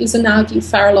we have the Izanagi,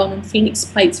 Farallon and Phoenix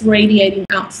plates radiating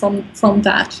out from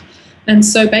that. And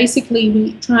so basically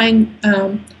we try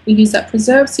and we use that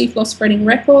preserved seafloor spreading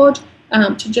record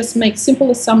to just make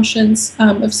simple assumptions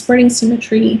of spreading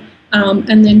symmetry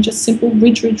and then just simple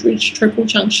ridge triple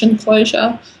junction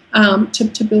closure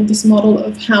to build this model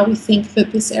of how we think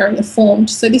that this area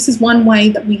formed. So this is one way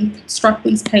that we construct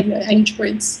these paleo age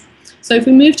grids. So if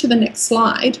we move to the next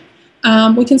slide,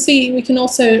 we can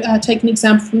also take an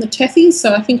example from the Tethys.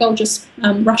 So I think I'll just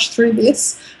rush through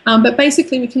this. But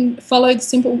basically we can follow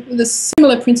the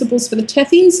similar principles for the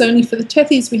Tethys, only for the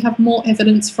Tethys we have more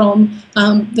evidence from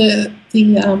the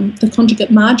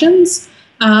conjugate margins.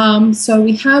 So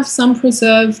we have some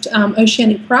preserved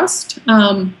oceanic crust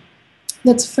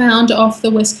that's found off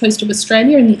the west coast of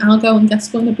Australia in the Argo and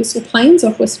Gascoyne abyssal plains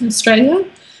off Western Australia.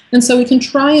 And so we can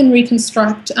try and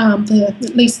reconstruct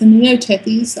at least the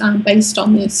Neo-Tethys based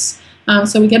on this.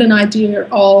 So we get an idea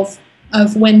of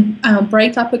when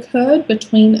breakup occurred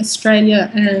between Australia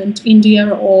and India,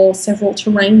 or several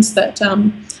terranes that,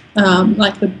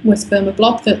 like the West Burma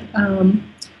block that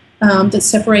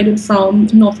separated from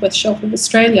the northwest shelf of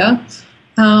Australia.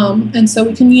 And so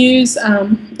we can use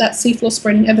that seafloor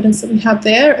spreading evidence that we have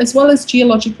there, as well as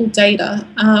geological data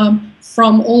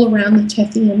from all around the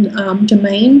Tethyan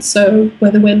domain. So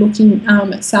whether we're looking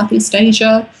at Southeast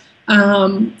Asia,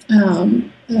 the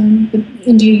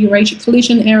India-Eurasia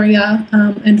collision area,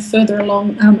 and further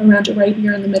along around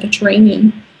Arabia and the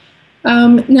Mediterranean.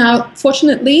 Now,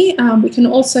 fortunately, we can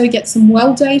also get some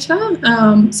well data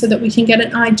so that we can get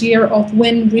an idea of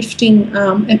when rifting,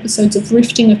 episodes of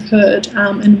rifting occurred,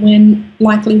 and when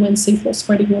seafloor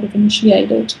spreading would have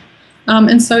initiated.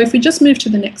 And so if we just move to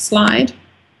the next slide,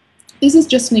 this is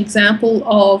just an example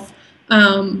of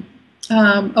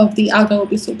the Argo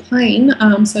abyssal plain,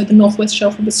 so the northwest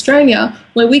shelf of Australia,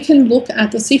 where we can look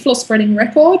at the seafloor spreading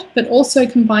record, but also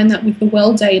combine that with the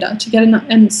well data to get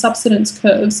and subsidence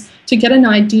curves to get an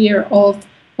idea of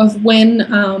when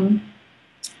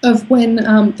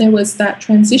there was that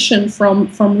transition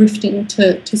from rifting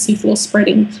to seafloor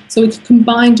spreading. So we can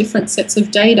combine different sets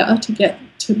of data to get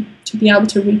to be able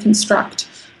to reconstruct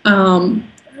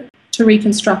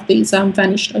these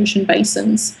vanished ocean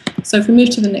basins. So if we move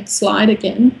to the next slide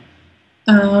again,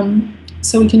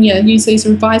 so we can use these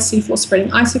revised seafloor spreading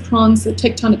isochrons, the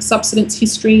tectonic subsidence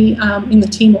history in the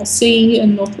Timor Sea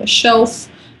and Northwest Shelf,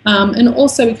 and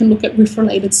also we can look at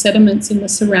rift-related sediments in the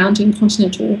surrounding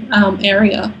continental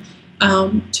area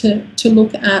to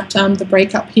look at the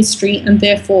breakup history and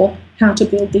therefore how to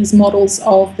build these models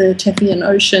of the Tethyan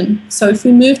Ocean. So if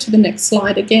we move to the next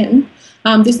slide again,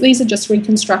 These are just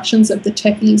reconstructions of the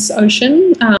Tethys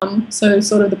Ocean, so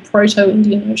sort of the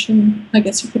proto-Indian Ocean, I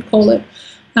guess you could call it.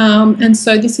 And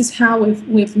so this is how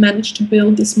we've managed to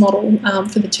build this model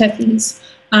for the Tethys.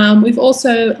 We've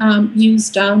also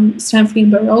used Stanford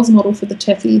and Burrell's model for the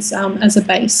Tethys as a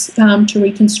base to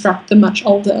reconstruct the much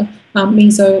older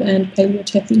Meso and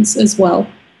Paleotethys as well.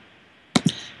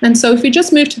 And so if we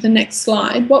just move to the next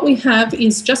slide, what we have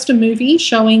is just a movie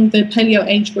showing the paleo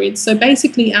age grid. So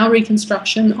basically our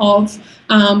reconstruction of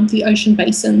the ocean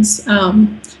basins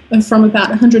from about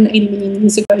 180 million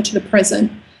years ago to the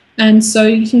present. And so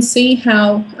you can see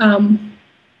how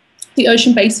the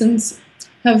ocean basins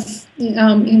have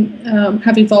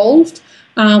evolved.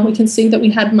 We can see that we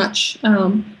had much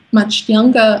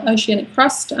younger oceanic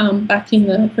crust back in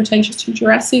the Cretaceous to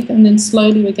Jurassic, and then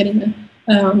slowly we're getting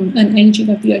an aging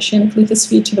of the oceanic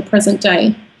lithosphere to the present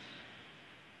day.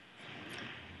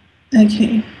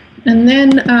 Okay, and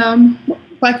then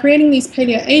by creating these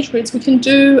paleo age grids, we can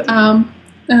do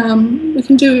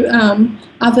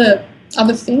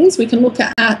other things. We can look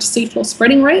at seafloor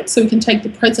spreading rate. So we can take the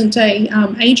present day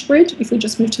age grid. If we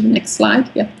just move to the next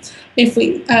slide, yeah. If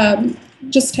we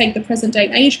just take the present day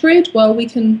age grid, well, we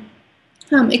can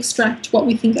extract what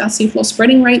we think our seafloor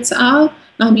spreading rates are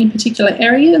in particular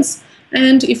areas.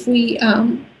 And if we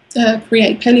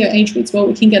create paleo age grids, well,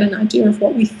 we can get an idea of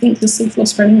what we think the seafloor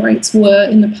spreading rates were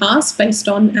in the past based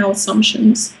on our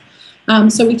assumptions.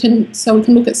 So we can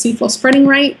look at seafloor spreading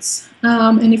rates.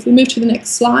 And if we move to the next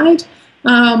slide,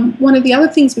 one of the other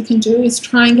things we can do is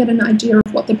try and get an idea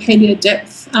of what the paleo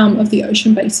depth of the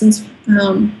ocean basins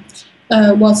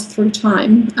was through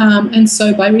time. And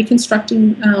so by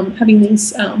reconstructing, having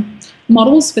these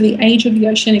models for the age of the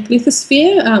oceanic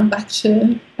lithosphere back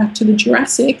to the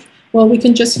Jurassic, well, we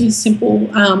can just use simple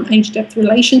age depth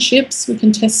relationships. We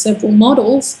can test several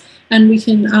models, and we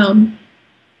can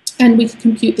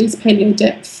compute these paleo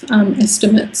depth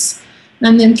estimates.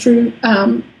 And then through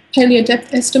paleo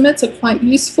depth estimates are quite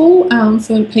useful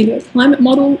for paleoclimate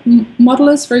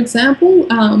modelers, for example,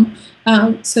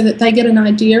 so that they get an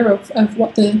idea of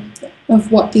what the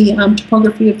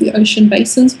topography of the ocean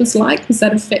basins was like, because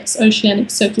that affects oceanic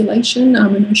circulation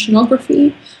and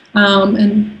oceanography,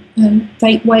 and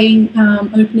gateway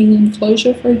opening and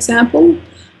closure, for example.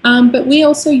 But we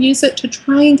also use it to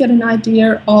try and get an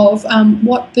idea of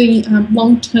what the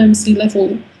long-term sea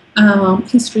level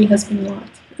history has been like.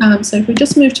 So if we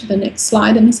just move to the next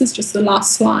slide, and this is just the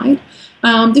last slide,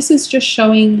 this is just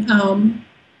showing a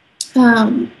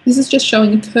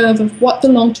curve of what the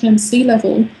long-term sea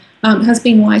level has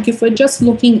been like if we're just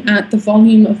looking at the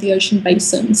volume of the ocean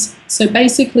basins. So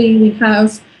basically we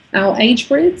have our age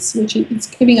grids, which is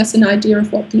giving us an idea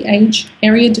of what the age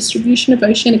area distribution of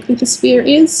oceanic lithosphere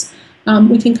is.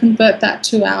 We can convert that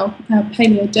to our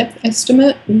paleo depth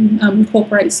estimate and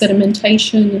incorporate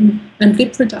sedimentation and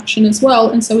lip production as well.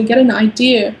 And so we get an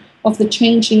idea of the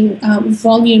changing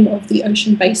volume of the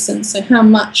ocean basin. So how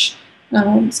much,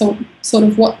 so sort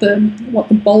of what the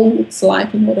bowl looks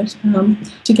like in order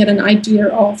to get an idea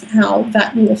of how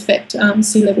that will affect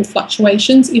sea level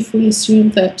fluctuations if we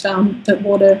assume that the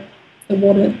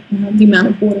amount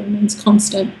of water remains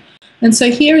constant. And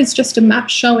so here is just a map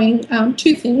showing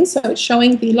two things. So it's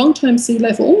showing the long-term sea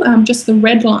level, just the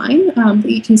red line that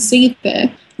you can see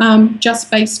there,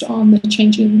 just based on the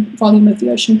changing volume of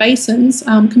the ocean basins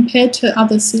compared to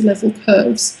other sea level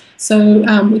curves. So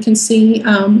we can see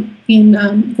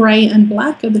in grey and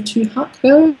black are the two Huck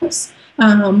curves.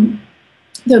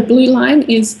 The blue line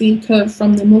is the curve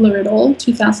from the Muller et al.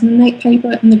 2008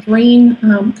 paper, and the green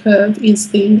curve is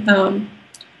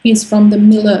from the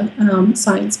Miller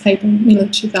science paper, Miller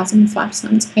 2005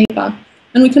 science paper.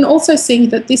 And we can also see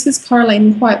that this is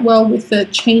correlating quite well with the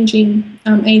changing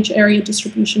age area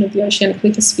distribution of the oceanic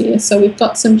lithosphere. So we've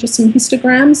got just some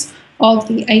histograms of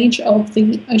the age of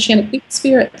the oceanic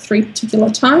lithosphere at 3 particular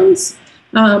times.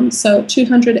 So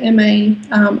 200 MA,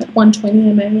 at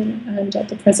 120 MA, and at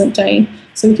the present day.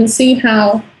 So we can see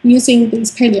how using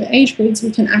these paleo age grids,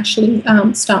 we can actually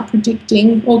start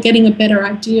predicting or getting a better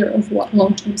idea of what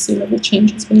long-term sea level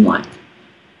change has been like.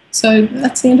 So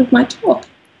that's the end of my talk.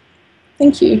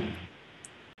 Thank you.